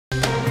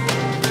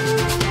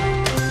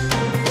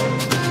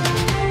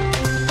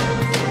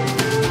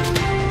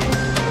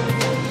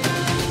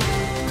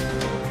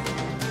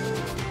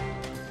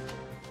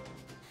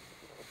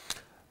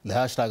The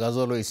hashtag, as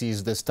always,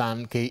 is the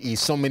Stan KE.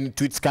 So many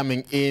tweets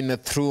coming in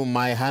through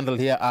my handle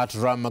here at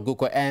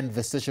Ramaguko and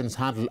the station's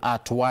handle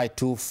at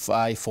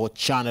Y254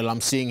 channel.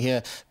 I'm seeing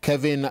here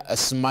Kevin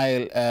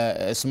Smile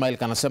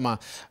Kanasema,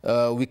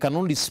 we can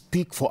only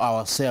speak for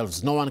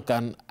ourselves. No one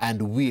can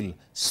and will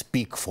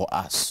speak for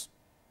us.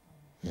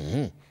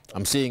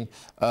 I'm seeing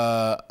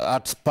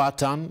at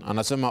Patan,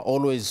 Anasema,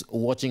 always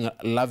watching,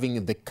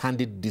 loving the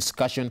candid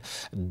discussion.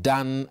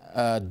 Dan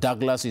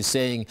Douglas is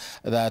saying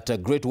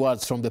that great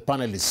words from the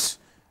panelists.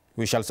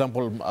 We shall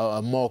sample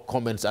more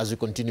comments as we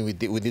continue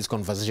with this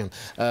conversation.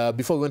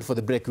 Before we went for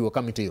the break, we were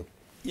coming to you.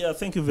 Yeah,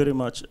 thank you very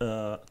much.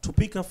 To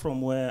pick up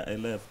from where I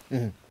left,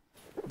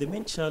 the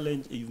main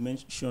challenge, you've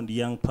mentioned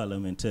young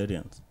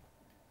parliamentarians.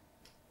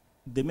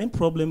 The main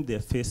problem they're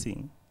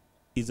facing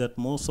is that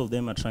most of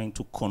them are trying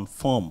to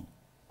conform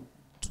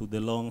to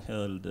the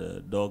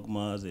long-held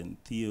dogmas and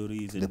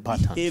theories and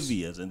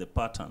behaviors and the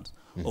patterns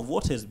of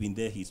what has been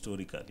there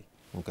historically.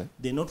 Okay.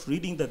 They're not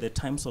reading that the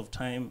times of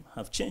time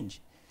have changed.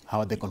 How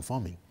are they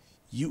conforming?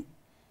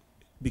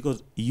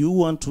 Because you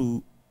want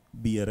to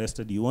be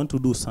arrested, you want to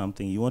do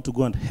something, you want to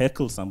go and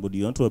heckle somebody,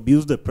 you want to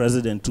abuse the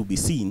president to be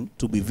seen,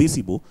 to be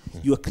visible,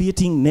 you are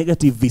creating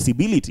negative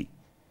visibility.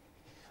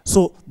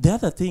 So the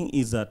other thing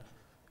is that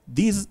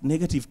this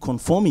negative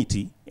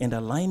conformity and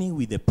aligning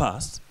with the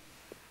past,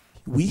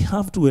 we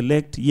have to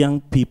elect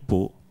young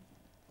people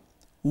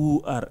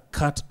who are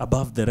cut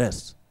above the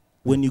rest.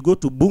 When you go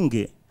to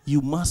Bunge,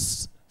 you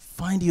must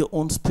find your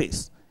own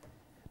space.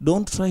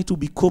 Don't try to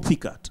be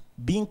copycat.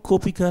 Being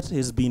copycat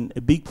has been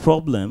a big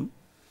problem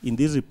in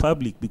this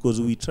republic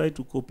because we try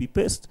to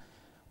copy-paste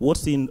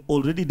what's in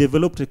already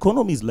developed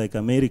economies like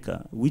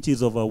America, which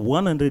is over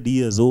 100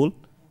 years old,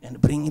 and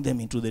bringing them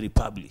into the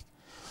republic.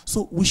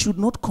 So we should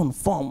not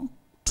conform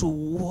to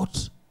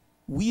what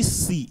we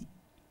see,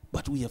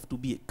 but we have to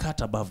be a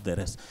cut above the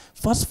rest.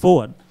 Fast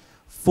forward,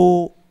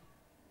 for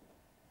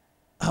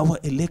our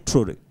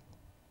electorate,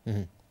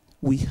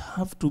 we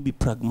have to be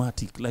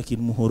pragmatic, like in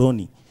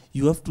Muhoroni.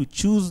 You have to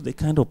choose the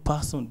kind of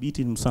person, be it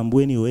in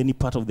Msambweni or any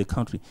part of the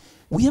country.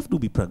 We have to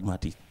be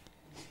pragmatic.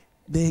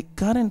 The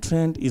current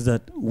trend is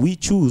that we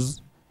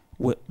choose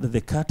whether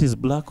the cat is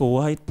black or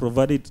white,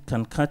 provided it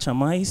can catch a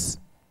mice,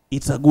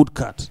 it's a good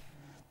cat.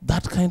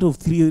 That kind of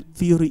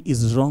theory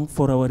is wrong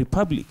for our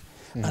republic.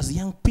 As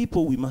young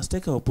people, we must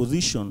take our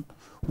position.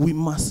 We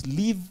must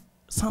leave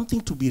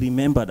something to be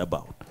remembered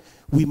about.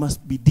 We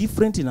must be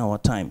different in our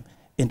time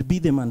and be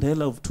the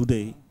Mandela of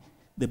today,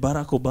 the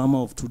Barack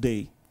Obama of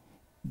today,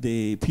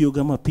 the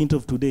Piogama Pinto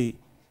of today,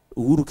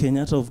 Uhuru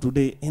Kenyatta of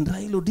today, and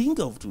Raila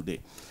Odinga of today.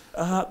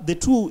 The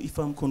two, if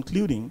I'm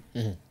concluding,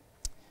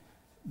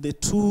 the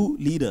two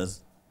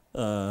leaders,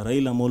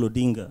 Raila Amolo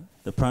Odinga,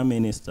 the Prime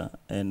Minister,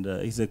 and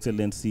His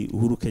Excellency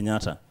Uhuru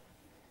Kenyatta,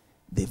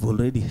 they've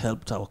already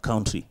helped our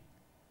country.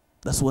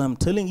 That's why I'm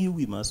telling you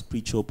we must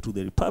preach hope to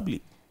the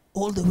republic,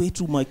 all the way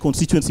to my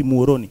constituency,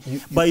 Muhoroni.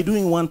 By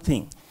doing one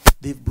thing,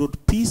 they've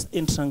brought peace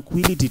and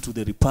tranquility to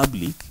the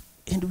republic,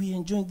 and we're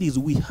enjoying this.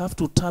 We have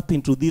to tap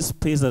into this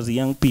space as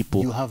young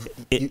people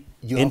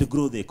and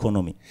grow the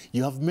economy.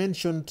 You have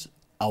mentioned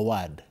a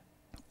word,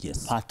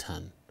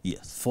 pattern,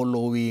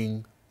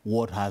 following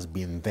what has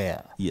been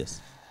there.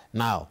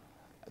 Now,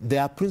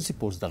 there are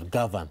principles that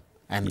govern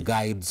and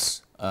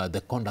guides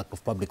the conduct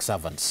of public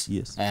servants.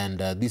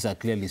 And these are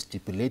clearly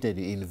stipulated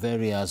in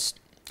various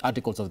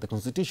articles of the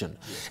Constitution.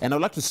 And I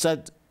would like to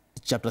start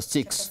chapter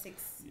 6.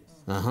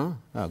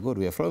 Good,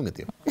 we are flowing with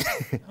you.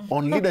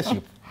 On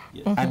leadership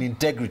and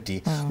integrity,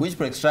 which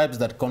prescribes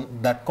that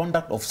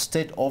conduct of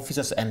state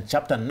officers, and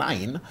chapter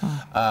 9,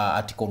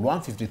 article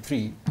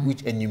 153,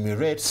 which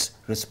enumerates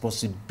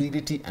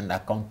responsibility and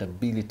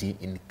accountability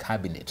in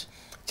cabinet.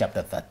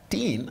 Chapter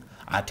 13,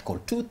 Article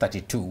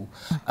 232,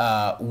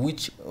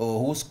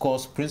 whose core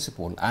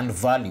principle and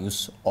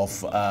values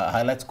of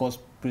highlights core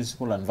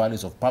principle and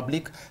values of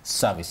public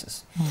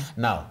services.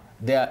 Now,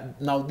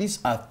 these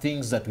are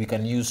things that we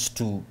can use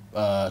to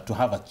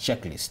have a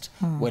checklist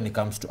when it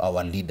comes to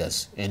our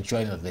leaders,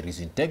 ensuring that there is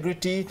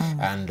integrity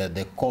and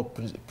the core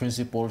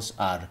principles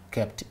are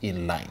kept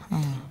in line.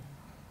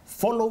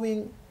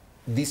 Following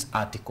these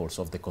articles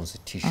of the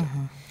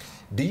Constitution,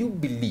 do you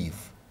believe,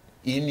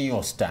 in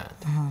your stand,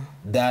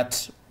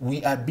 that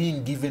we are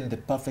being given the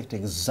perfect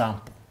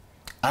example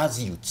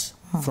as youths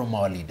from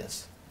our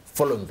leaders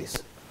following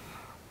this?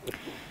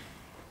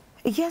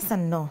 Yes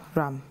and no,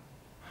 Ram.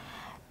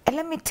 And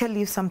let me tell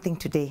you something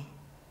today.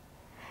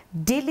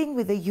 Dealing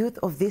with the youth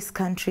of this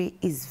country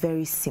is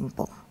very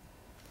simple.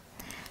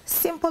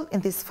 Simple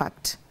in this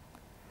fact.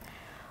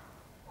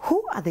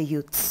 Who are the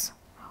youths?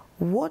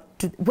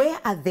 Where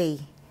are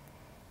they?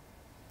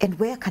 And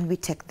where can we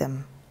take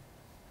them?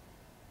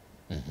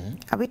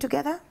 Are we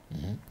together?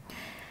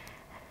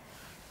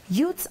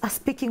 Youths are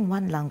speaking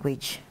one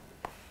language,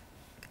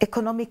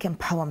 economic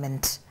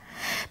empowerment.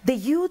 The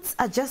youths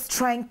are just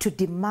trying to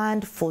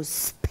demand for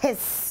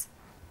space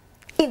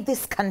in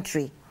this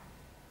country.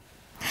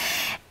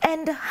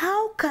 And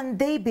how can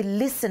they be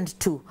listened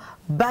to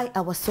by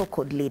our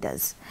so-called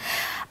leaders?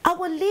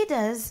 Our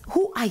leaders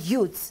who are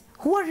youths,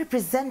 who are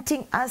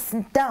representing us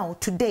now,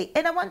 today,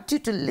 and I want you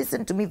to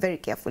listen to me very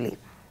carefully.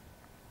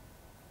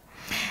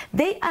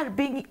 They are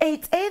being,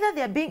 it's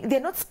either they're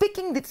not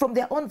speaking from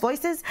their own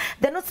voices,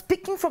 they're not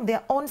speaking from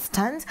their own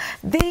stands,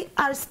 they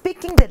are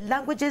speaking the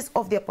languages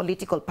of their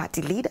political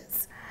party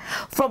leaders,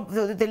 from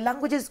the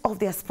languages of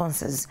their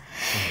sponsors.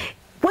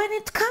 When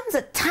it comes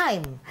a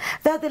time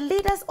that the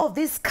leaders of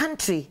this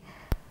country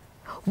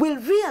will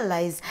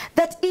realize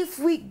that if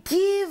we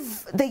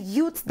give the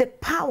youth the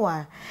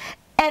power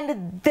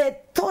and the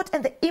thought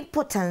and the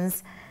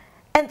importance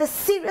and the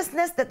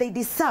seriousness that they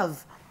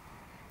deserve,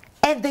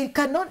 and they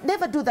cannot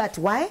never do that.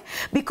 Why?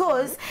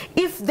 Because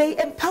if they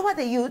empower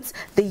the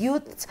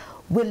youth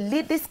will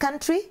lead this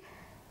country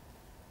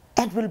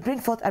and will bring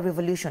forth a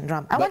revolution.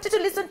 Ram, I want you to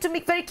listen to me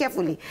very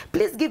carefully.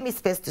 Please give me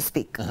space to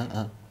speak.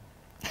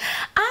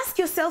 Ask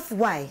yourself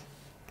why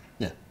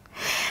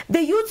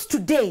the youths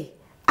today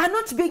are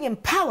not being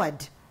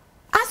empowered.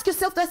 Ask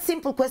yourself that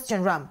simple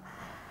question, Ram.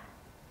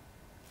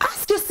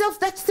 Ask yourself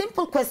that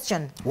simple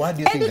question. Why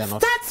do you think they're not?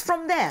 And it starts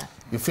from there.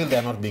 You feel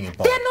they're not being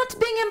empowered? They're not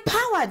being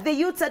empowered. The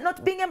youths are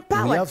not being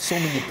empowered. We have so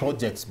many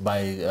projects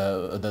by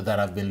that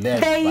have been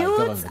led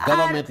by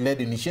government-led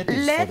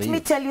initiatives. Let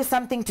me tell you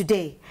something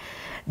today.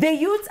 The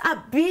youths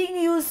are being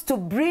used to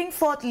bring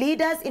forth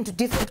leaders into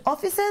different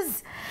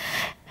offices.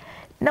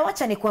 Na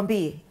wacha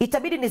nikwambie,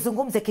 itabidi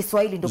nizungumze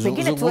Kiswahili ndo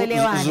pengine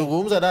tuelewane.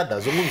 Zungumza dada,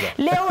 zungumza.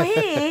 Leo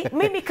hii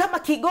mimi kama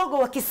kigogo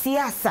wa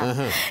kisiasa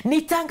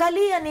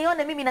nitaangalia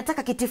nione mimi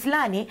nataka kiti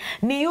fulani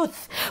ni youth,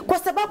 kwa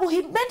sababu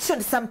he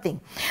mentioned something.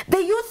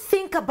 The youth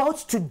think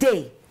about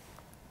today.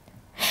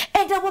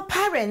 And our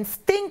parents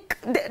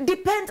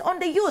depend on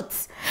the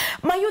youths.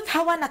 My youth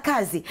hawana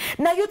kazi.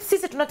 Na youth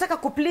sisi tunataka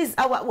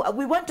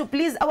we want to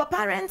please our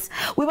parents.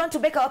 We want to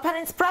make our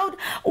parents proud.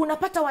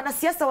 Unapata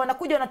wanasiasa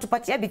wanakuja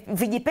wanatupatia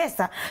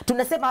vijipesa.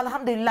 Tunasema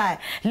alhamdulillah,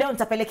 leo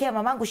nitapelekea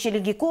mamangu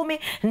shilingi 10,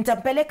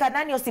 nitampeleka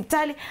nani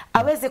hospitali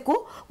aweze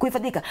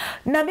kuhifadhika.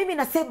 Na mimi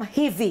nasema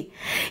hivi,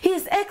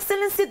 His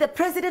Excellency the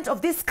President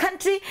of this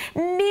country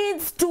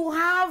needs to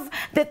have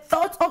the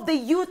thought of the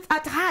youth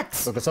at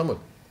heart. Okay, Samuel.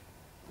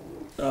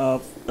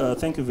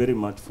 Thank you very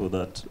much for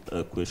that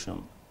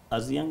question.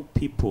 As young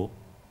people,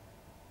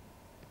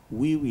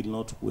 we will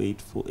not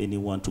wait for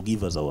anyone to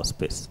give us our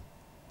space.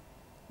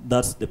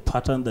 That's the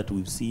pattern that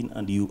we've seen,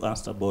 and you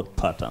asked about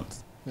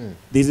patterns.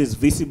 This is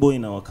visible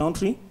in our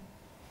country,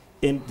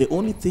 and the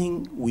only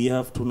thing we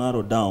have to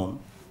narrow down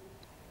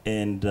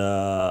and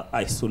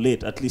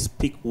isolate, at least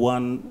pick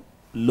one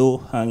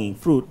low-hanging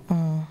fruit,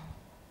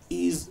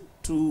 is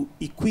to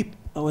equip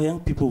our young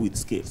people with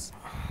skills.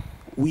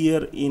 We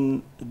are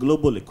in a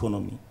global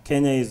economy.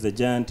 Kenya is the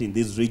giant in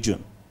this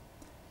region.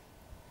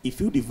 If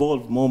you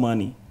devolve more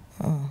money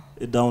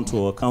down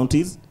to our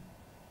counties,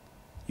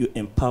 you're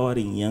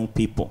empowering young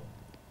people.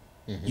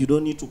 You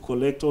don't need to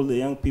collect all the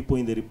young people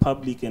in the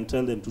republic and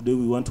tell them, today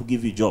we want to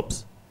give you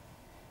jobs.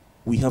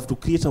 We have to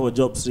create our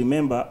jobs.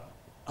 Remember,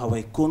 our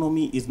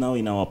economy is now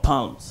in our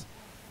palms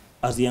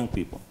as young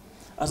people.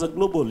 As a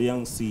global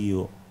young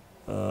CEO,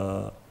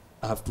 I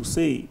have to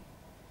say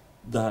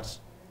that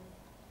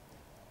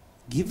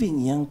giving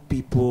young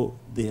people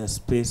their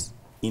space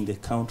in the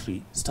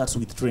country starts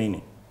with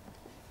training.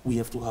 We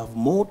have to have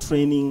more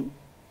training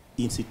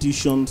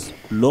institutions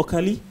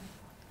locally.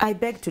 I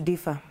beg to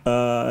differ.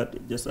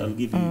 Just I'll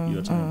give you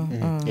your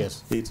time.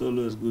 Yes. It's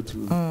always good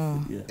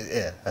to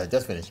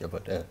just finish your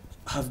but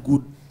have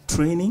good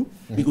training,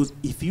 because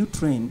if you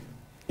train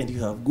and you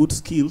have good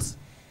skills,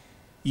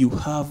 you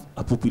have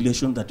a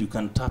population that you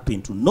can tap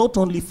into, not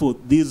only for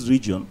this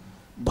region,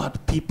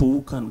 but people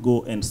who can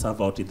go and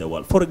serve out in the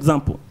world. For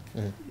example,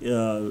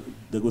 the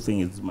good thing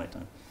is my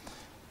time.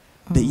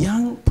 The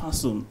young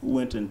person who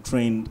went and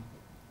trained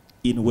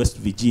in West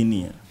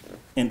Virginia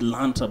and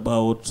learned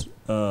about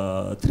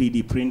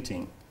 3D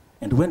printing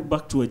and went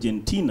back to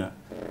Argentina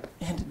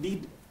and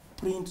did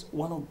print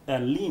a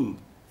limb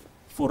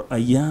for a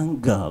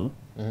young girl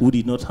who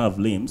did not have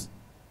limbs,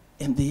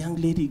 and the young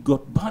lady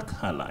got back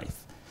her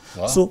life.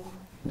 Wow. So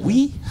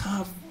we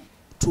have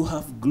to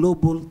have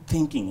global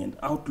thinking and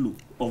outlook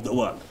of the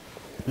world.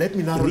 Let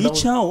me narrow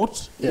reach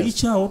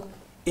out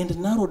and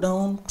narrow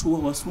down to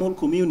our small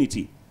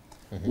community,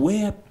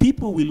 where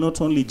people will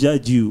not only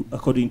judge you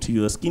according to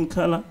your skin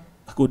color,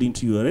 according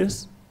to your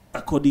race,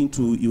 according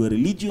to your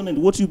religion and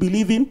what you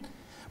believe in,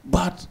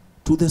 but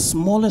to the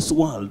smallest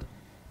world,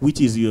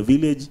 which is your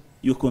village,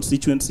 your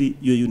constituency,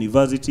 your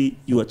university,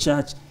 your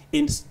church,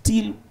 and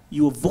still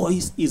your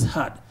voice is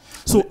heard.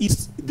 So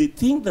it's the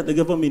thing that the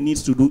government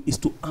needs to do is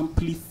to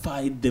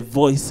amplify the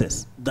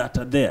voices that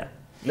are there.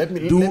 Let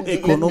me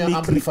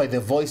amplify the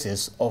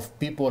voices of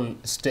people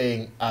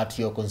staying at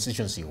your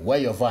constituency, where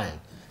you're vying.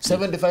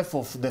 75%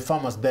 of the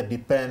farmers that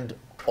depend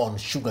on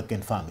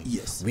sugarcane farming.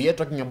 Yes. We are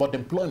talking about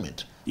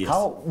employment. Yes.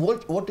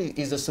 What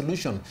is the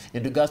solution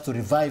in regards to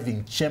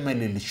reviving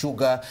Chemelil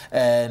sugar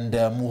and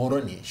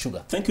Muhoroni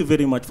sugar? Thank you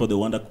very much for the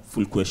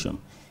wonderful question.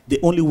 The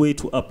only way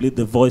to uplift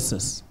the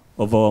voices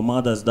of our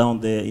mothers down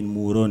there in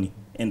Muhoroni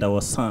and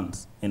our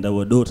sons and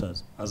our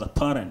daughters as a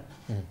parent,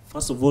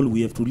 first of all,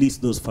 we have to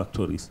list those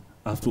factories.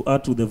 have to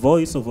add to the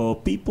voice of our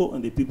people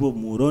and the people of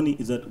Muhoroni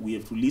is that we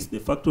have to list the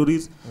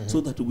factories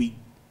so that we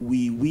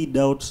weed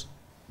out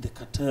the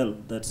cartel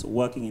that's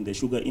working in the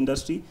sugar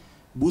industry,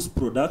 boost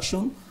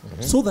production,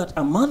 so that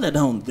a mother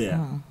down there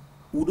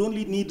would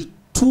only need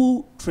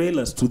 2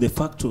 trailers to the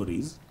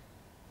factories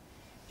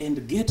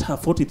and get her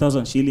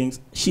 40,000 shillings.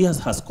 She has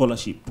her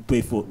scholarship to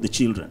pay for the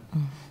children.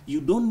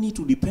 You don't need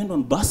to depend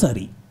on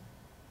bursary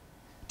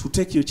to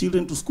take your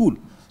children to school.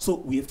 So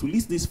we have to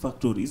list these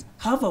factories,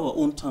 have our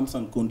own terms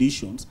and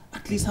conditions,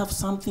 at least have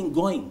something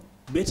going.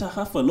 Better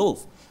half a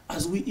loaf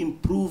as we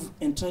improve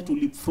and try to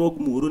leapfrog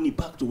Muhoroni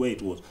back to where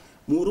it was.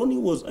 Muhoroni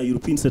was a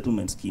European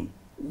settlement scheme,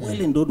 well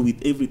endowed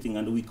with everything,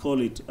 and we call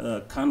it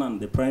Canaan,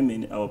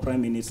 our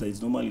Prime Minister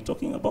is normally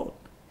talking about.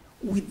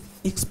 With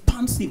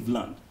expansive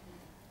land,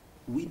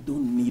 we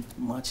don't need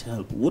much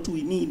help. What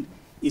we need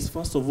is,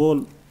 first of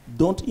all,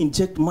 don't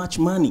inject much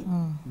money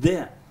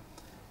there.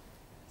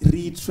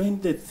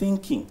 Retrain the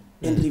thinking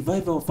and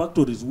revive our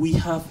factories. We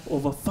have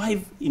over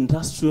 5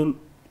 industrial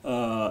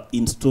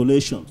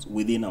installations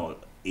within our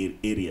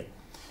area.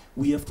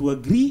 We have to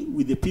agree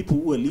with the people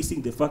who are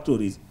leasing the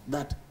factories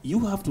that you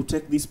have to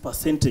take this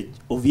percentage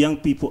of young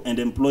people and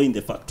employ in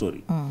the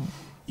factory.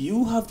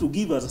 You have to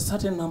give us a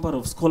certain number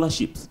of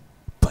scholarships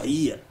per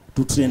year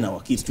to train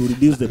our kids, to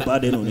reduce the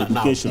burden on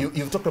education.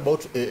 You've talked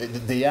about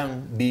the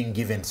young being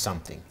given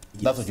something.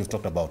 Yes. That's what you've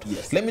talked about.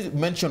 Yes. Let me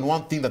mention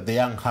one thing that the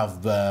young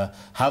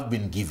have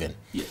been given.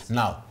 Yes.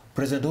 Now,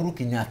 President Uhuru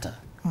Kenyatta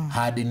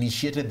had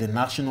initiated the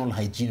National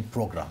Hygiene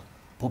Program,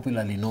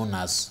 popularly known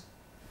as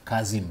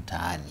Kazi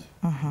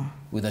Mtaani,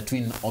 with a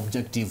twin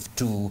objective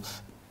to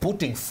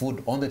putting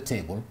food on the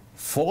table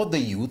for the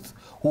youth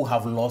who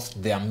have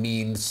lost their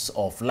means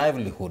of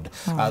livelihood,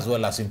 as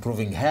well as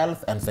improving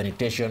health and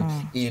sanitation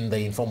in the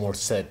informal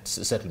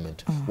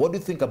settlement. What do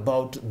you think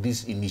about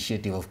this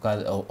initiative of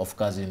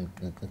Kazi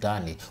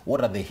Mtaani?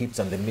 What are the hits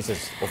and the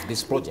misses of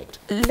this project?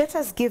 Let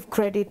us give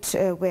credit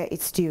where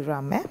it's due,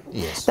 Ram.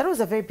 Yes. That was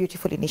a very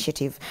beautiful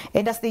initiative.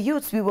 And as the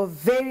youths, we were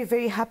very,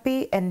 very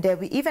happy, and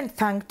we even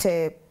thanked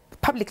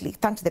publicly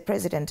thanked the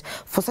president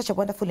for such a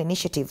wonderful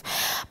initiative.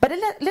 But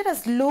let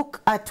us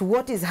look at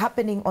what is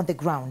happening on the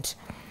ground.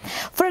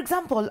 For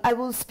example, I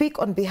will speak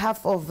on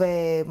behalf of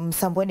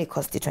Msambweni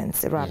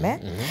constituency, Ram.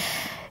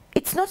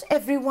 It's not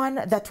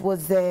everyone that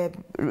was the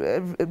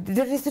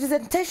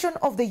representation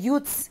of the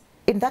youths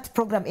in that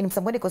program in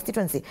Msambweni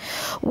constituency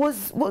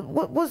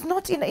was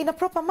not in a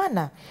proper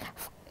manner.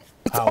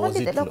 It's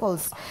only the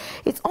locals.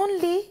 It's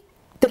only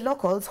the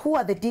locals who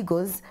are the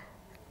diggers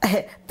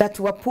that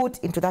were put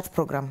into that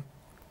program.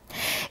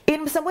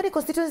 In Msambweni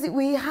constituency,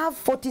 we have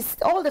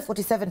all the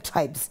 47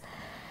 tribes.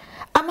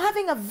 I'm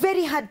having a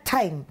very hard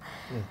time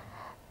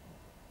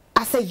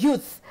as a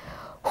youth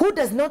who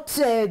does not,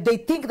 they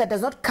think that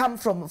does not come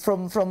from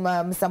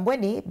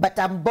Msambweni, but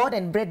I'm born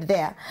and bred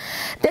there.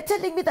 They're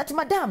telling me that,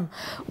 Madam,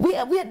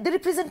 the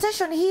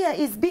representation here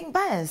is being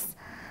biased.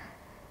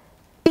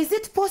 Is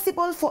it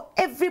possible for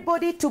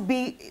everybody to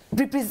be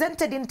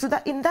represented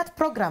in that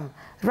program,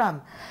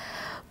 Ram?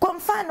 Kwa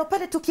mfano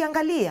pale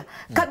tukiangalia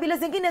kabila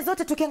zingine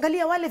zote,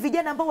 tukiangalia wale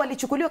vijana ambao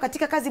walichukuliwa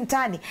katika Kazi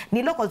Mtaani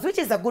ni locals, which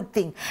is a good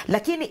thing,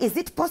 lakini is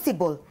it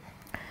possible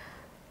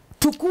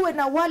tukue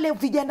na wale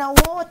vijana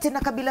wote na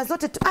kabila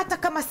zote, hata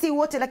kama si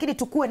wote, lakini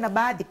tukue na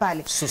baadhi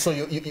pale? So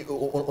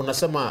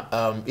unasema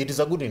it is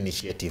a good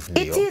initiative.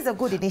 It is a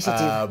good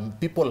initiative.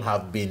 People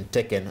have been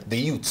taken, the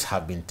youths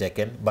have been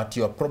taken, but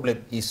your problem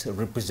is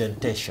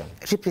representation.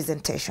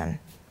 Representation.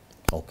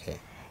 Okay.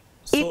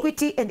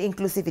 Equity and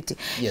inclusivity.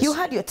 Yes. You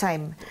had your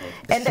time,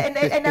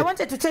 and I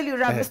wanted to tell you,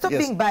 Ram, stop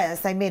being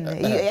biased. I mean,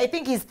 I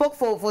think he spoke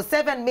for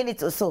 7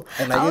 minutes or so.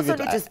 And I also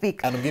need to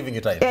speak. And I'm giving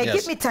you time. Yes.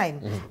 Give me time.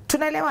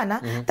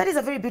 Tunaelewana. That is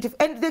a very beautiful.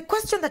 And the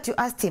question that you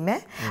asked him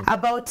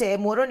about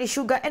Muhoroni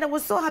sugar, and I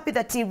was so happy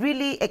that he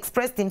really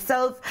expressed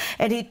himself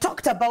and he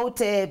talked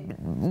about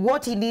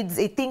what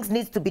he thinks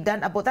needs to be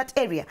done about that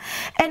area.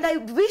 And I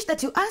wish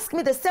that you ask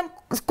me the same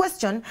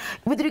question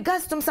with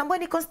regards to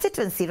Msambweni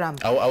constituency, Ram.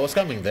 I was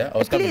coming there.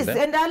 Please.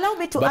 And allow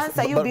me to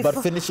answer you before.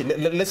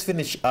 But let's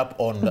finish up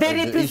on the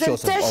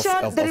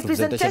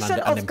representation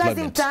of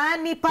Kazi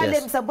Mtaani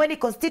pale Msambweni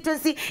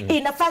constituency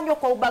inafanywa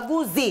kwa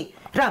ubaguzi.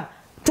 Ram,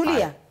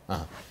 tulia.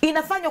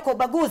 Inafanywa kwa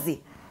ubaguzi.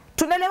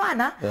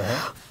 Tunaelewana?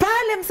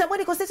 Pale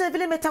Msambweni constituency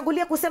vile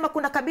nimetangulia kusema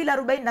kuna kabila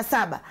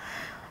 47.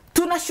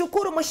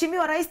 Tunashukuru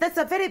Mheshimiwa Rais, that's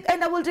a very,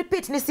 and I will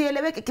repeat,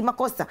 nisieleweke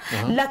kimakosa,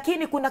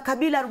 lakini kuna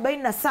kabila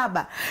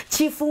 47.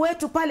 Chifu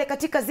wetu pale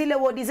katika zile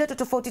wodi zetu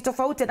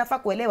tofauti anafaa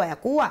kuelewa ya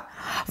kuwa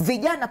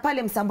vijana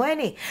pale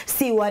Msambweni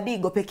si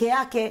Wadigo peke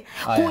yake.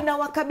 Kuna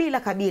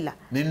wakabila.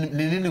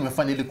 Nini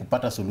umefanya ili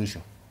kupata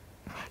solution?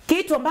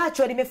 Kitu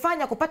ambacho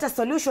nimefanya kupata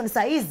solution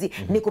saa hizi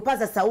ni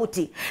kupaza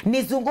sauti.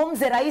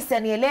 Nizungumze rais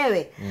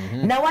anielewe.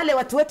 Na wale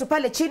watu wetu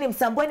pale chini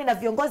Msambweni na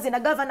viongozi na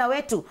gavana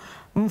wetu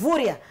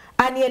Mvurya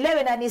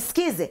anielewe na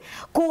anisikize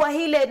kuwa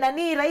ile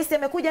nani rais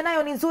amekuja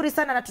nayo ni nzuri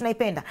sana na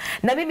tunaipenda.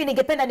 Na mimi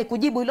ningependa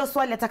nikujibu hilo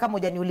swali hata kama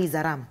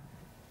hujaniuliza, Ram.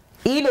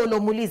 Ile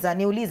ulomuuliza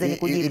niulize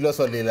nikujibu. Hilo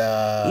swali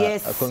la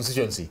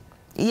constituency.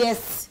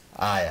 Yes.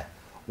 Aya.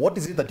 What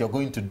is it that you're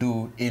going to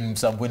do in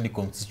Msambweni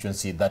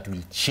constituency that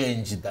will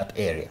change that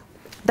area?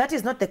 That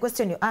is not the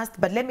question you asked,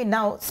 but let me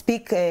now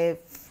speak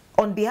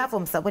on behalf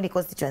of Msambweni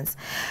constituents.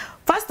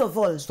 First of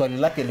all,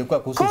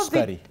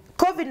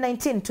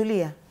 COVID-19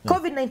 tulia.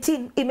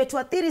 COVID-19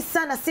 imetuathiri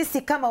sana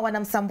sisi kama wana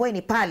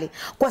Msambweni pale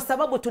kwa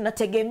sababu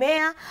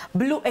tunategemea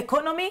blue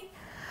economy,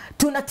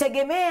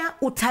 tunategemea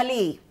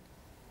utalii.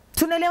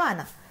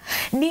 Tunaelewana?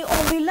 Ni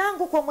ombi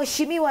langu kwa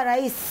Mheshimiwa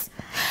Rais,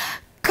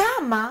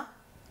 kama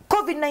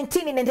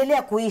COVID-19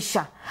 inaendelea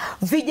kuisha,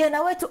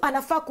 vijana wetu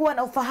anafaa kuwa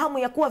na ufahamu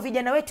ya kuwa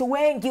vijana wetu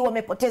wengi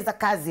wamepoteza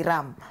kazi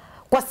Ram.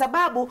 Kwa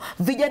sababu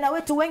vijana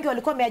wetu wengi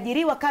walikuwa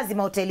wameajiriwa kazi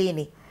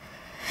mahotelini.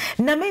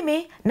 Na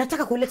mimi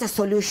nataka kuleta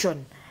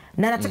solution.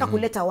 Na nataka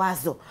kuleta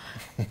wazo.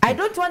 I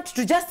don't want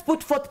to just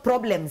put forth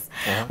problems.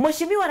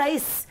 Mheshimiwa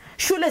Rais,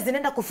 shule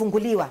zinaenda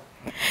kufunguliwa.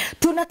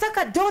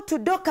 Tunataka door to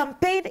door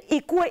campaign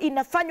ikuwe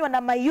inafanywa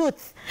na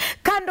mayouth.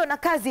 Kando na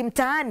kazi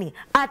mtaani,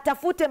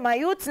 atafute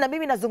mayouth, na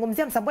mimi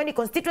nazungumzia Msambweni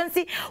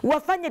constituency,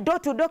 wafanye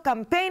door to door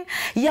campaign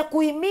ya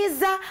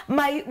kuhimiza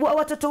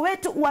watoto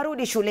wetu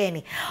warudi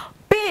shuleni.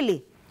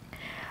 Pili,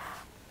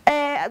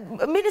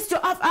 Ministry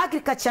of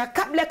Agriculture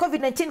kabla ya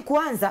COVID-19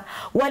 kuanza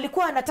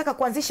walikuwa wanataka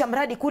kuanzisha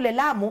mradi kule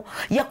Lamu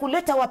ya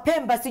kuleta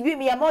Wapemba sijui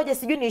 100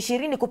 sijui ni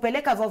 20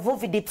 kupeleka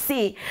wavuvi deep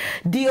sea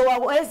ndio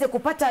waweze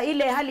kupata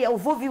ile hali ya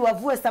uvuvi,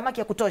 wavue samaki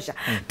ya kutosha.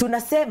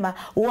 Tunasema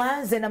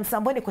waanze na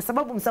Msambweni kwa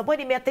sababu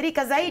Msambweni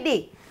imeathirika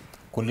zaidi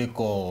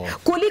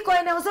kuliko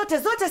eneo zote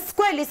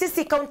kweli.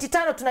 Sisi kaunti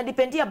 5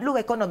 tunadipendia blue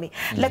economy.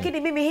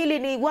 Lakini mimi hili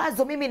ni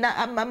wazo, mimi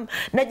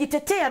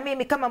najitetea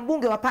mimi kama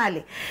mbunge wa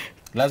pale.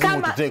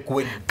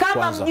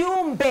 Kama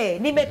mjumbe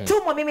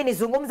nimetumwa mimi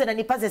nizungumze na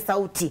nipaze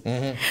sauti.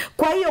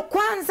 Kwa hiyo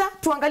kwanza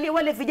tuangalie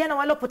wale vijana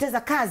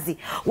waliopoteza kazi,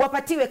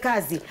 wapatiwe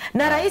kazi.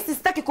 Na rais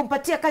sitaki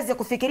kumpatia kazi ya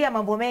kufikiria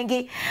mambo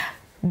mengi.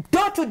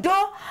 Door to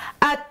door,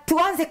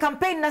 tuanze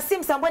campaign na si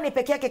Msambweni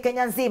peke yake,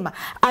 Kenya nzima.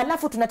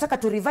 Alafu tunataka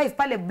tu revive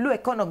pale blue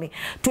economy.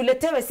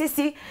 Tuletewe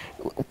sisi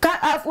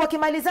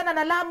wakimalizana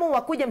na Lamu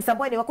wakuje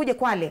Msambweni, wakuje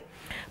Kwale.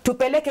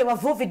 Tupeleke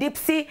wavuvi deep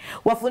sea,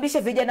 wafundishe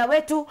vijana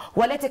wetu,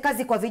 walete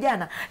kazi kwa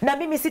vijana. Na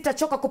mimi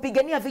sitachoka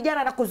kupigania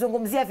vijana na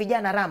kuzungumzia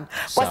vijana Ram.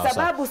 Kwa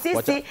sababu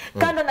sisi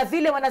kando na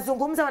vile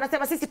wanazungumza,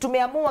 wanasema sisi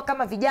tumeamua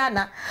kama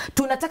vijana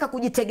tunataka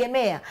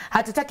kujitegemea.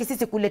 Hatutaki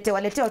sisi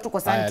waletewa tu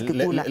kwa sahani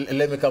tukikula.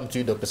 Let me come to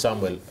you, Dr.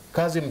 Samuel.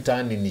 Kazi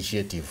Mtaani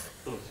initiative.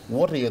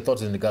 What are your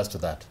thoughts in regards to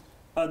that?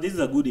 This is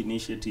a good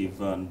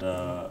initiative, and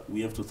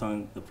we have to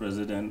thank the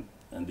president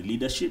and the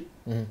leadership.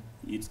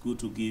 It's good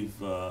to give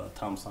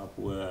thumbs up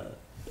where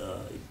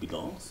it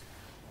belongs.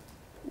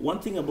 One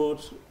thing about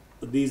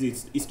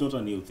this, it's not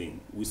a new thing.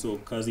 We saw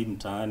Kazi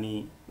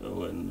Mtaani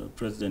when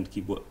President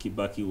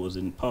Kibaki was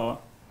in power,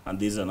 and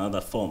this is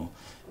another form.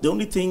 The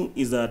only thing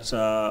is that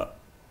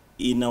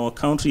in our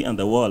country and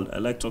the world, I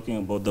like talking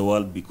about the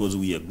world because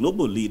we are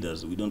global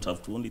leaders, we don't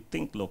have to only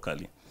think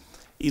locally,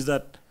 is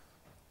that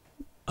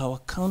our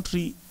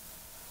country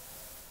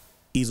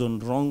is on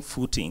wrong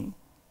footing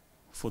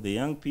for the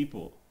young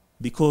people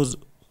because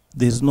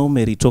there's no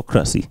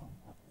meritocracy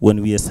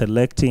when we are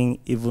selecting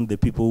even the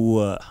people who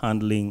are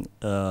handling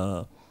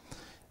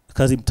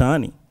Kazi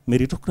Mtaani.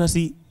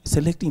 Meritocracy,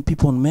 selecting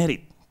people on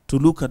merit to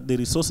look at the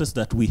resources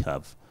that we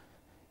have.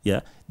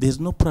 Yeah,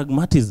 there's no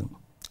pragmatism.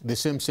 The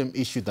same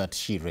issue that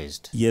she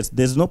raised. Yes,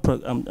 there's no.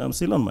 I'm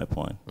still on my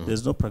point.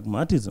 There's no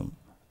pragmatism,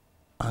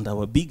 and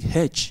our big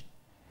H,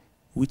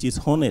 which is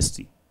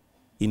honesty,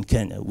 in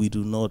Kenya,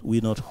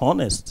 we're not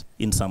honest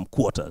in some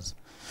quarters.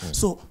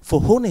 So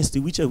for honesty,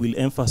 which I will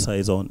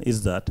emphasize on,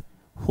 is that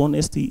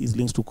honesty is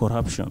linked to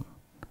corruption.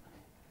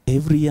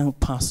 Every young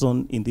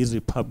person in this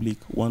republic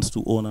wants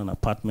to own an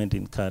apartment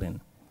in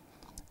Karen.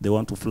 They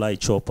want to fly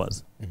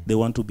choppers. They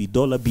want to be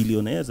dollar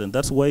billionaires, and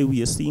that's why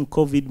we are seeing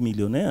COVID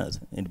millionaires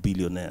and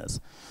billionaires.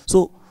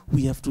 So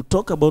we have to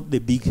talk about the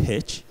big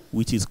H,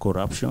 which is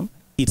corruption.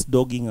 It's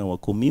dogging our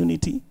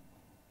community.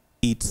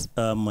 It's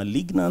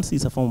malignancy,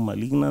 it's a form of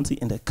malignancy,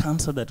 and a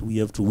cancer that we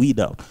have to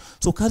weed out.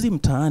 So Kazi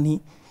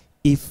Mtaani,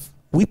 if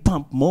we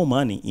pump more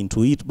money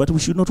into it, but we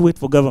should not wait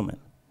for government.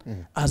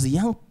 As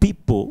young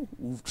people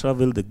who've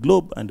traveled the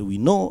globe, and we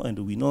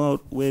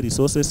know where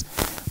resources,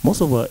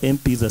 most of our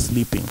MPs are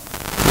sleeping.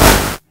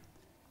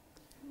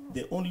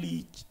 They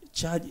only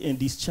charge and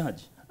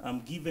discharge.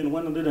 I'm given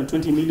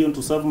 120 million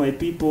to serve my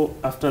people.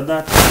 After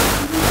that,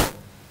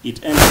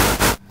 it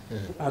ends.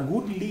 A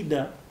good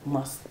leader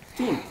must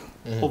think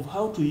of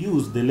how to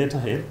use the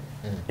letterhead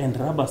and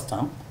rubber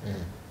stamp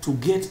to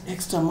get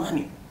extra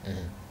money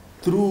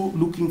through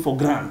looking for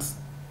grants.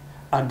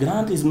 A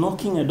grant is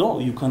knocking a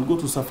door. You can go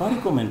to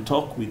Safaricom and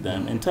talk with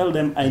them and tell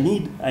them, I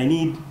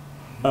need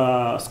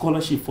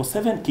scholarship for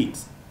 7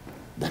 kids.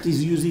 That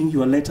is using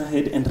your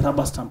letterhead and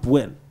rubber stamp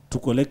well to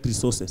collect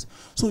resources.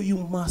 So you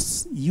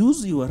must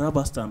use your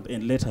rubber stamp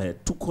and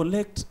letterhead to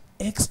collect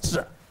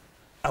extra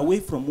away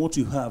from what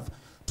you have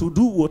to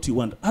do what you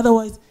want.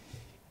 Otherwise,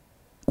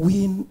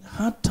 we in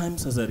hard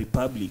times as a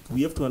republic,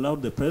 we have to allow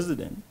the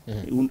president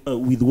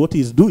with what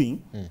he's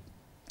doing.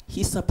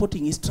 He's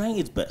supporting, he's trying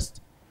his best.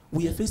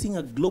 We are facing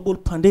a global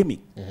pandemic.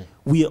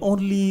 We are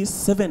only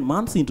 7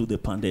 months into the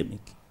pandemic.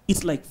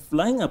 It's like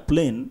flying a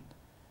plane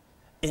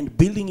and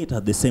building it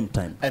at the same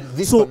time. And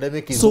this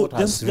pandemic is what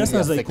has really just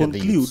as I affected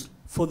conclude,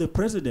 for the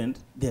president,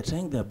 they're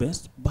trying their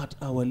best, but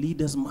our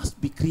leaders must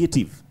be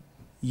creative.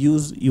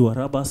 Use your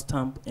rubber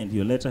stamp and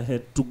your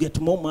letterhead to get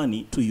more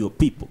money to your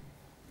people.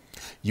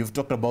 You've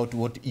talked about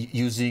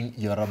using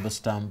your rubber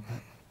stamp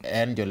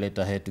and your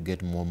letterhead to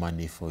get more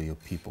money for your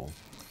people.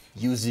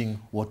 Using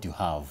what you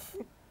have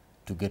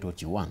to get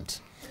what you want.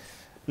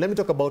 Let me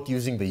talk about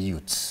using the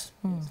youths.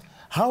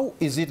 How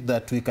is it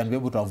that we can be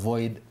able to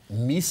avoid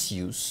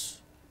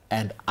misuse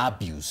and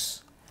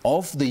abuse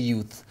of the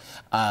youth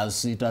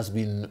as it has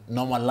been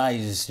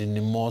normalized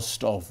in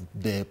most of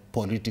the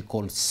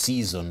political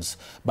seasons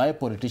by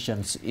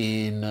politicians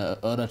in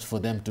order for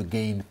them to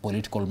gain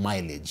political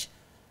mileage?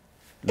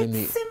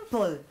 It's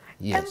simple.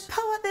 Yes.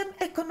 Empower them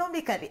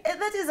economically.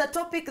 And that is a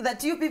topic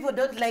that you people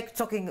don't like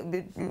talking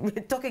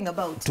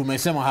about.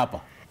 Tumesema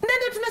hapa.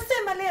 Ndio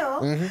tunasema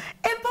leo,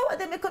 empower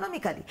them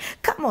economically.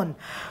 Come on.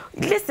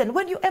 Listen,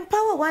 when you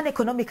empower one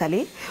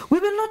economically, we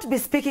will not be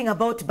speaking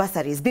about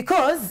bursaries,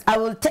 because I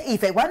will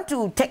if I want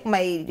to take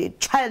my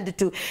child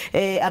to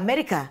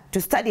America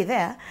to study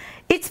there,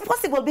 it's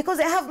possible because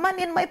I have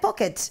money in my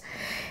pocket.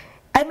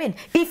 I mean,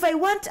 if I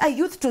want a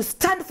youth to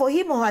stand for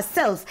him or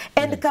herself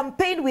and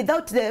campaign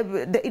without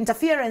the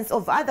interference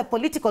of other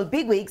political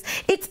bigwigs,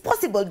 it's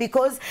possible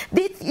because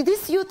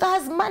this youth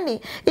has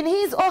money in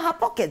his or her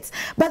pockets.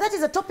 But that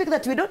is a topic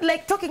that we don't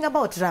like talking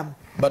about, Ram.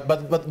 But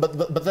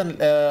then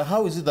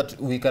how is it that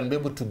we can be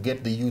able to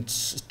get the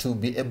youths to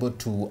be able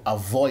to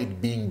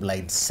avoid being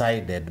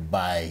blindsided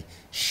by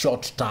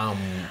short-term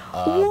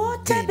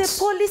What are the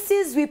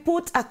policies we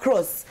put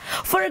across?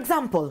 For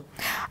example,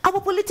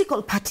 our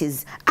political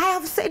parties, I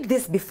have said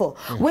this before,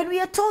 when we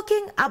are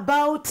talking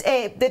about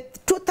the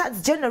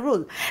 2/3 general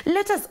rule,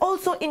 let us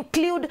also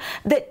include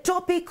the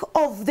topic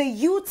of the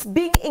youths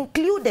being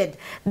included,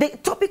 the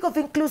topic of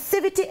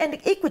inclusivity and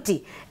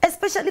equity,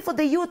 especially for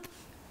the youth.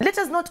 Let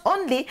us not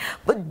only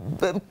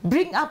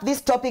bring up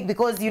this topic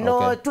because, you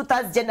know,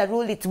 2/3 gender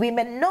rule, it's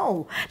women.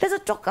 No. Let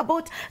us talk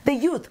about the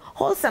youth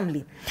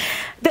wholesomely.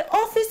 The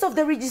office of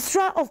the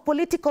registrar of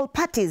political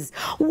parties,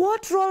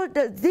 what role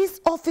does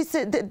this office,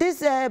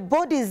 these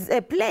bodies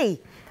play?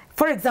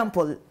 For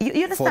example,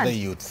 you understand? For the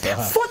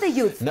youth. For the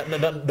youth.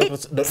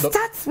 It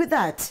starts with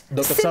that.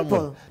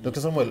 Simple.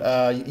 Dr.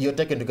 Samuel, you're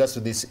taking regards to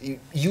this,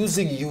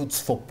 using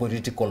youths for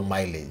political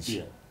mileage.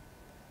 Yeah.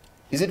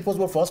 Is it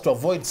possible for us to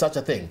avoid such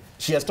a thing?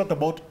 She has talked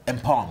about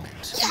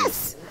empowerment.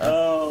 Yes.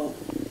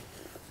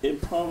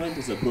 Empowerment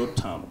is a broad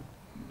term,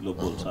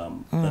 global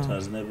term, that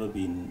has never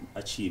been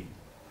achieved.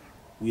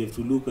 We have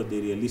to look at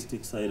the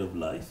realistic side of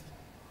life,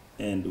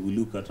 and we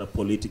look at a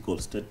political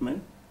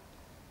statement,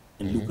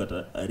 and look at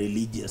a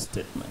religious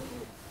statement.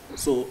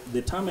 So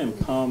the term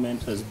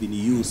empowerment has been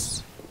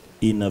used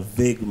in a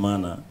vague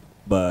manner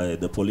by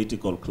the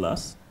political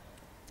class,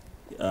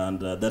 and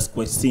that's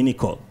quite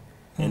cynical.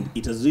 And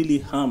it has really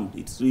harmed,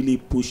 it's really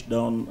pushed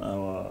down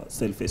our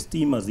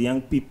self-esteem as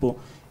young people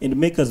and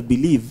make us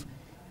believe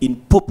in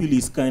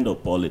populist kind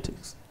of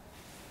politics.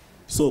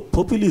 So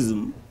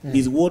populism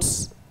is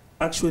what's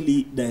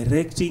actually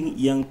directing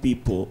young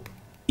people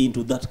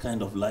into that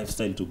kind of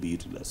lifestyle to be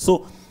utilized.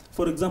 So,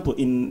 for example,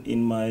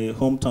 in my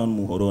hometown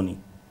Muhoroni,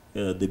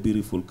 the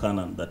beautiful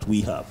Canaan that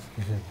we have,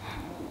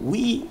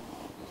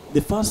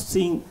 the first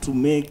thing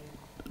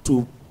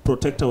to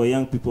protect our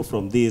young people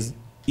from this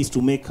is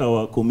to make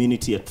our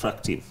community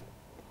attractive.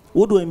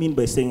 What do I mean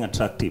by saying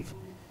attractive?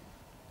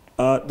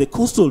 The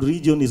coastal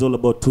region is all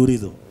about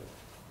tourism.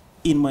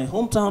 In my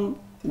hometown,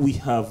 we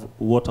have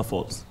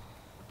waterfalls.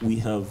 We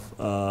have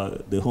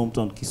the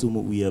hometown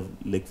Kisumu, we have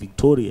Lake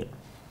Victoria.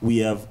 We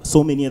have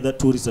so many other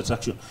tourist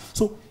attractions.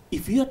 So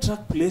if we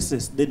attract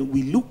places, then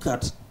we look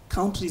at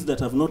countries that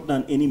have not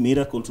done any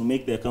miracle to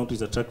make their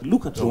countries attractive.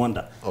 Look at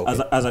Rwanda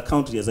as a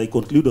country, as I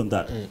conclude on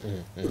that.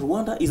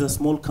 Rwanda is a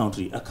small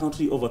country, a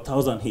country of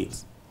 1,000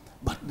 hills.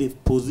 But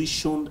they've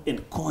positioned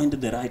and coined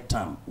the right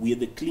term. We are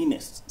the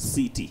cleanest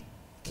city,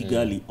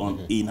 Kigali,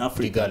 in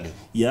Africa. Kigali.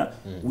 Yeah,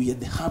 we are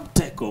the hub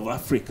tech of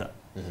Africa.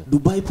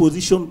 Dubai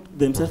positioned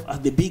themselves as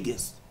the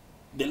biggest,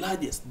 the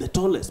largest, the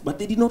tallest, but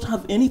they did not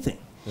have anything.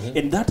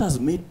 And that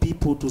has made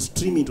people to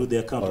stream into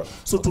their country.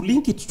 So to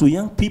link it to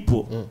young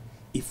people,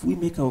 if we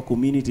make our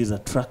communities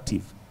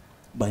attractive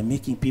by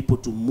making people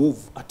to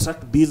move,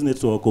 attract business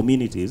to our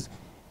communities,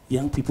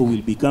 young people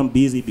will become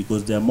busy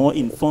because they are more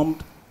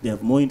informed, they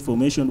have more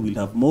information, we'll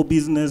have more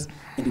business,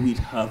 and we'll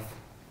have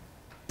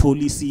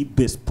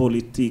policy-based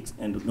politics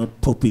and not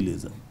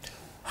populism.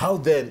 How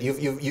then,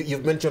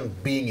 you've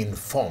mentioned being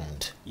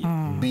informed,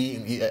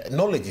 being,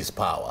 knowledge is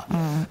power.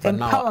 But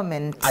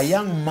empowerment. Now, a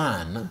young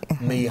man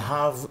may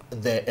have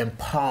the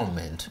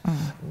empowerment,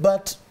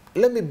 but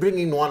let me bring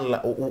in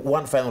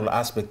one final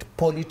aspect.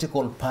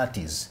 Political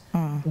parties,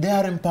 they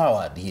are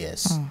empowered,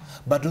 yes,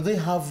 but do they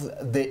have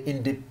the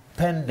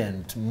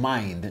independent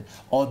mind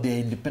or the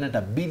independent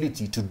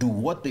ability to do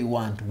what they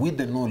want with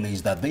the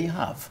knowledge that they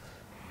have?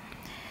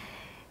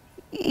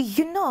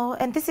 You know,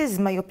 and this is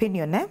my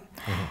opinion,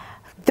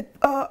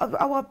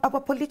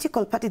 our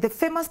political party, the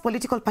famous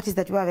political parties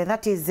that we have, and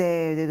that is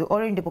the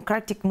Orange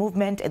Democratic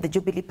Movement and the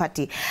Jubilee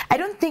Party, I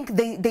don't think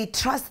they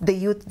trust the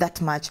youth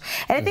that much.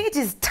 And I think it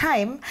is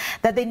time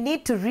that they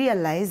need to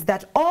realize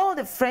that all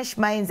the fresh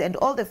minds and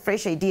all the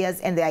fresh ideas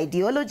and the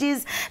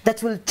ideologies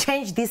that will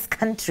change this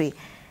country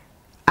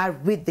are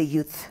with the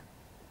youth.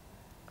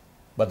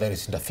 But there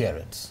is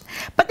interference.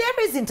 But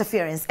there is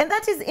interference, and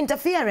that is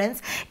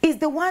interference is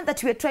the one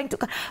that we are trying to...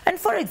 And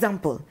for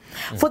example,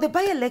 for the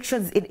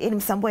by-elections in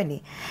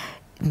Msambweni,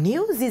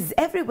 news is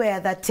everywhere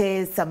that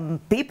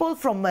some people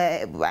from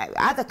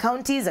other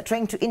counties are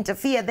trying to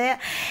interfere there.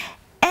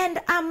 And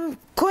I'm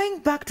going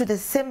back to the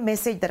same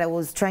message that I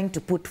was trying to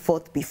put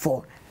forth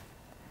before.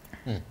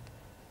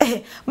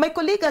 My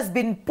colleague has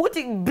been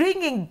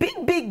bringing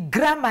big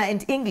grammar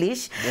and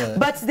English,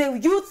 but the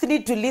youth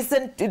need to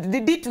listen,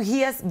 they need to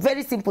hear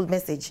very simple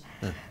message.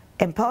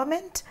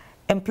 Empowerment,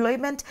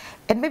 employment,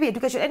 and maybe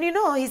education. And you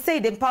know, he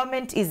said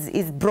empowerment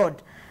is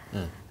broad.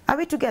 Are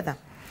we together?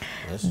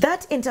 Yes.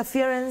 That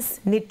interference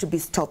need to be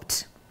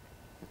stopped.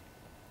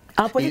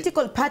 Our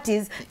political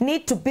parties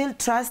need to build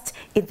trust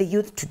in the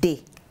youth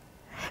today,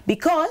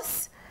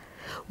 because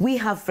we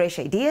have fresh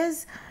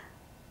ideas,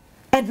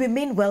 and we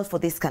mean well for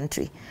this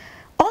country.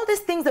 All these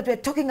things that we're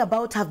talking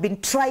about have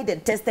been tried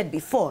and tested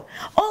before.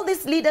 All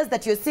these leaders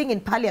that you're seeing in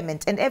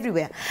parliament and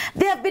everywhere,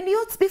 they have been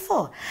youths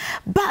before.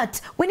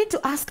 But we need to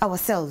ask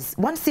ourselves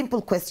one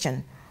simple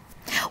question.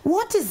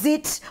 What is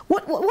it,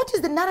 what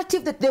is the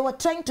narrative that they were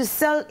trying to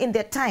sell in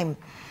their time?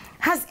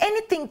 Has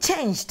anything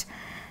changed?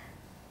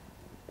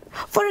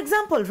 For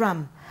example,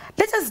 Ram,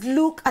 let us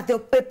look at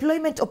the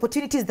employment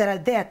opportunities that are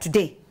there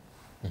today.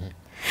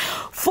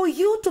 For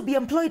you to be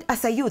employed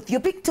as a youth,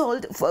 you're being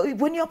told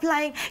when you're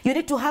applying, you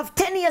need to have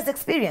 10 years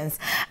experience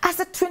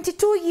as a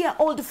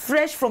 22-year-old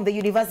fresh from the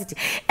university.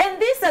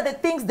 And these are the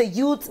things the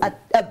youths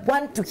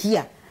want to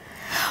hear.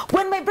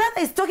 When my brother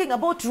is talking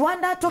about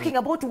Rwanda, talking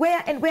about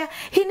where and where,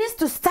 he needs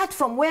to start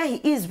from where he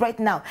is right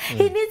now.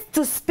 He needs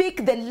to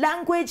speak the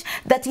language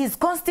that his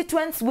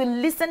constituents will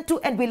listen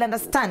to and will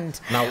understand.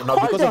 Now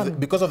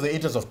because of the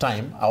interest of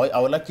time, I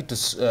would like you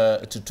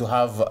to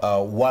have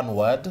one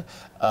word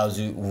as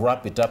you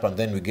wrap it up, and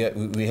then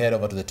we head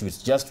over to the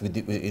tweets just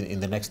in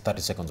the next 30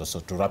 seconds or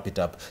so to wrap it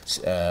up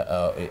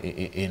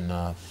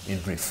in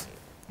brief.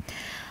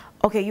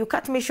 Okay, you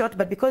cut me short,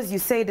 but because you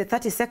said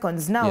 30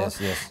 seconds now,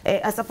 yes.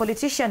 As a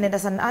politician and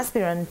as an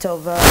aspirant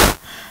of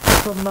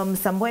from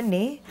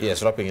Msambweni,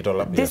 yes, wrapping it all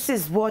up. This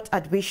is what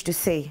I'd wish to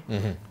say.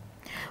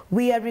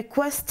 We are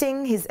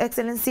requesting His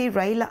Excellency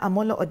Raila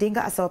Amolo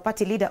Odinga as our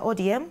party leader,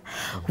 ODM.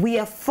 We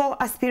are 4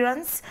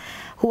 aspirants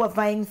who are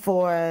vying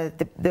for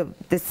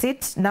the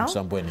seat now.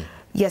 Msambweni.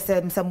 Yes,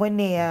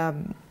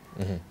 Msambweni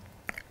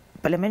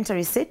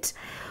parliamentary seat.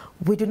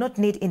 We do not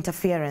need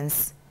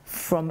interference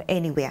from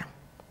anywhere.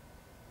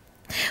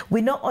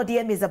 We know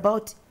ODM is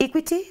about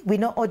equity, we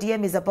know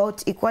ODM is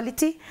about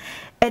equality,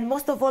 and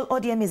most of all,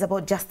 ODM is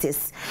about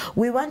justice.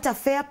 We want a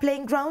fair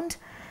playing ground.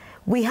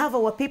 We have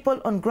our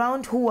people on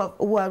ground who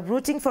are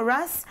rooting for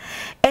us,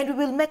 and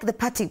we will make the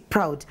party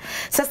proud.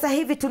 Sasa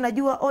hivi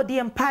tunajua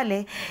ODM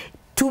pale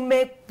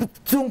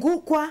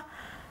tumezungukwa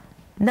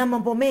na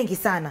mambo mengi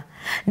sana.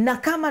 Na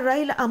kama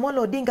Raila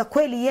Amolo Odinga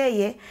kweli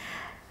yeye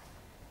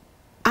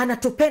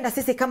anatupenda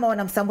sisi kama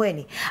wana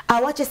Msambweni,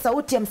 awache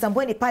sauti ya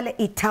Msambweni pale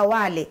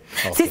itawale.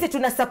 Sisi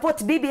tuna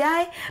support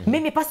BBI,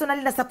 mimi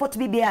personally na support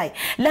BBI.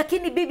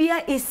 Lakini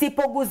BBI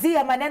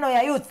isipoguzia maneno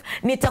ya youth,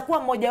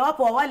 nitakuwa mmoja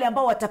wapo wa wale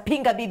ambao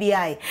watapinga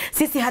BBI.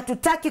 Sisi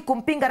hatutaki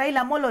kumpinga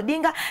Raila Amolo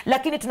Odinga,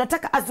 lakini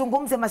tunataka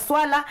azungumze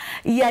masuala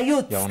ya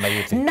youth.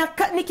 Na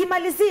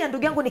nikimalizia,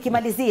 ndugu yangu,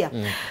 nikimalizia,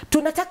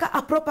 tunataka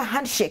a proper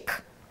handshake.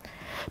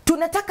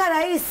 Tunataka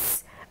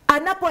rais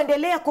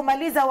anapoendelea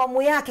kumaliza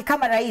awamu yake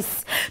kama rais,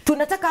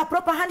 tunataka a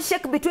proper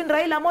handshake between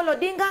Raila Amolo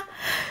Odinga,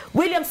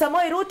 William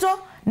Samoei Ruto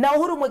na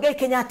Uhuru Muigai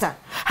Kenyatta.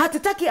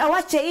 Hatutaki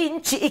awache hii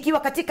nchi ikiwa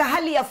katika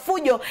hali ya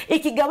fujo,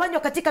 ikigawanywa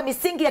katika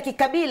misingi ya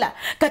kikabila,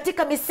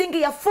 katika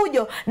misingi ya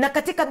fujo, na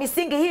katika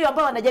misingi hiyo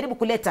ambayo wanajaribu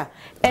kuleta.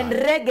 And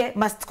reggae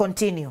must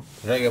continue.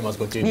 Reggae must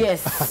continue.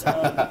 Yes.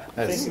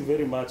 Thank you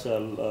very much.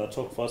 I'll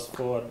talk fast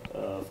forward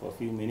for a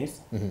few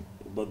minutes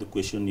about the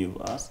question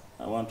you've asked.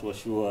 I want to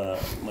assure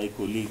my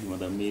colleague,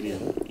 Madam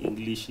Miriam,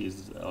 English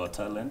is our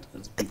talent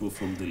as people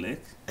from the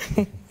lake.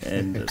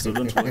 And so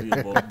don't worry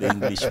about the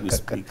English we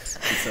speak.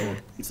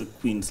 It's a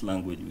Queen's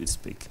language we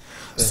speak.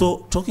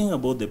 So talking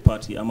about the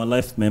party, I'm a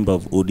life member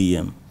of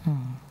ODM.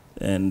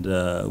 And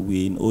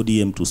we're in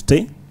ODM to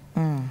stay.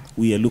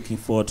 We are looking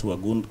forward to a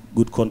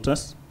good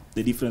contest.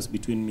 The difference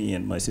between me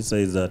and my sister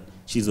is that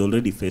she's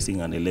already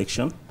facing an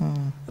election.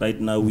 Right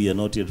now, we are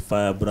not yet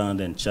firebrand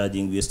and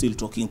charging. We are still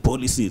talking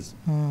policies,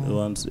 the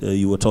ones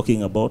you were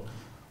talking about.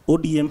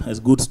 ODM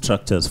has good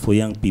structures for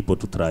young people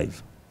to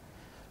thrive.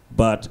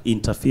 But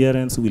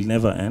interference will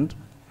never end.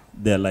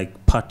 They're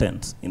like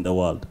patents in the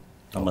world.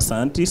 I'm a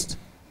scientist.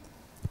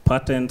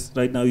 Patents,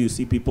 right now you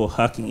see people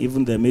hacking,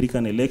 even the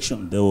American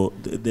election.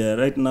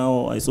 Right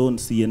now, I saw on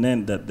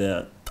CNN that there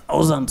are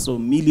thousands or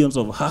millions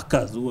of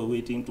hackers who are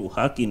waiting to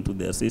hack into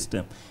their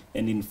system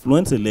and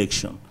influence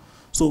election.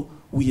 So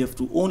we have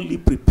to only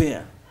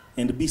prepare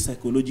and be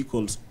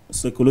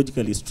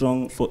psychologically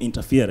strong for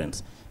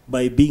interference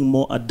by being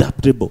more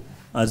adaptable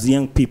as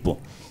young people.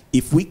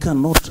 If we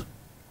cannot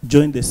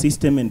join the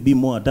system and be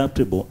more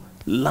adaptable,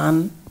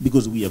 learn,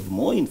 because we have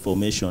more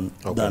information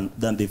than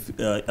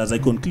the, as I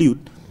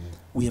conclude,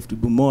 we have to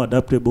be more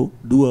adaptable,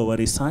 do our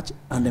research,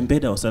 and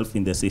embed ourselves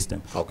in the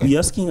system. We're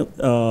asking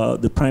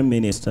the Prime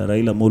Minister,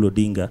 Raila Amolo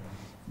Odinga,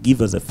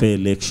 give us a fair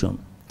election.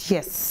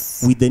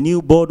 Yes. With the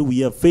new board, we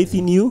have faith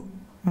in you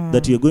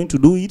that you're going to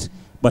do it,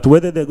 but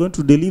whether they're going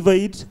to deliver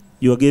it,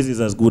 your guess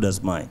is as good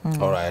as mine.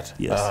 All right.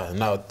 Yes.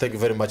 Now, thank you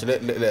very much. At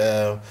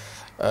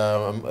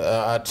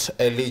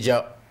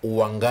Elijah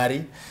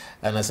Wangari,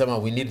 and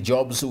Asama, we need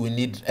jobs, we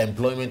need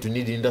employment, we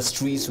need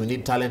industries, we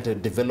need talent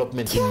and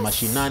development in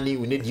mashinani,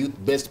 we need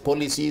youth-based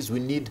policies,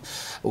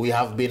 we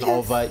have been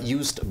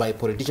overused by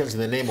politicians in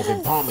the name of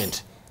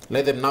empowerment.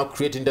 Let them now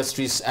create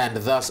industries and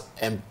thus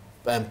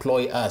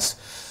employ us.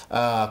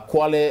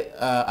 Kwale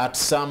at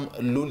Sam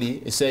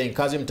Luli is saying,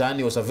 Kazim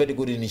Tani was a very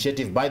good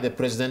initiative by the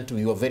president.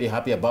 We were very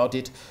happy about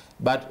it.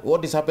 But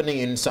what is happening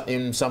in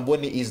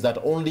Sambweni is that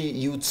only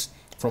youths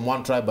from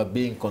one tribe are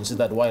being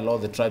considered while all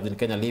the tribes in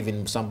Kenya live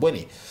in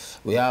Sambweni.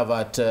 We have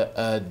at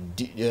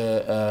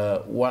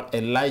what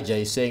Elijah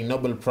is saying,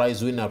 Nobel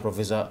Prize winner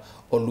Professor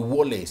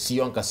Oluwole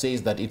Sionka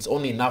says that it's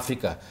only in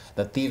Africa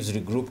that thieves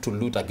regroup to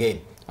loot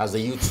again, as the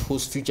youth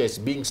whose future is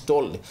being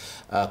stolen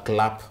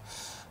clap.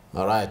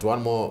 All right,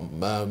 one more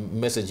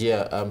message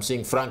here. I'm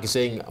seeing Frank is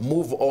saying,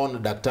 move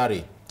on,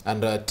 Daktari,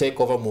 and take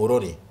over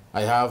Moroni.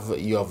 I have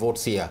your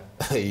votes here.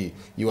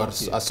 You are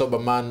a sober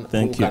man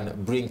who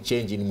can bring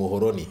change in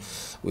Muhoroni.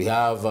 We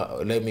have,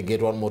 let me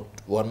get one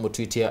more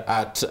tweet here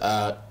at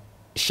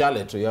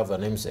Charlotte. You have a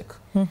namesake.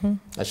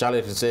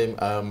 Charlotte is saying,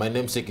 my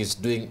namesake is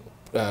doing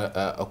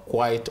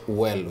quite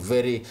well,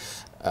 very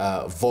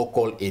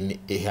vocal in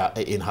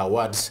her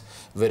words.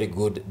 Very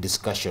good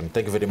discussion.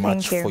 Thank you very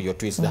much for your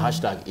tweets. The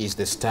hashtag is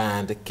the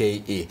stand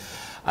KE.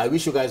 I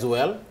wish you guys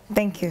well.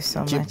 Thank you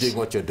so much. Keep doing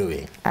what you're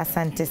doing.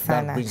 Asante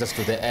sana. That brings us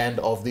to the end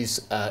of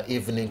this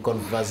evening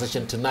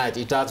conversation tonight.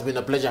 It has been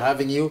a pleasure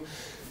having you.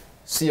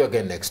 See you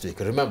again next week.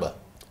 Remember,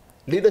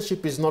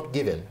 leadership is not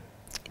given.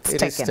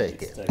 It is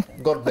taken.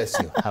 God bless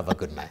you. Have a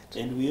good night.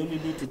 And we only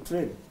need to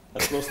trade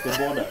across the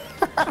border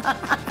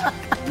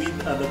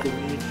with other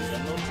communities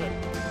and not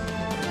trade.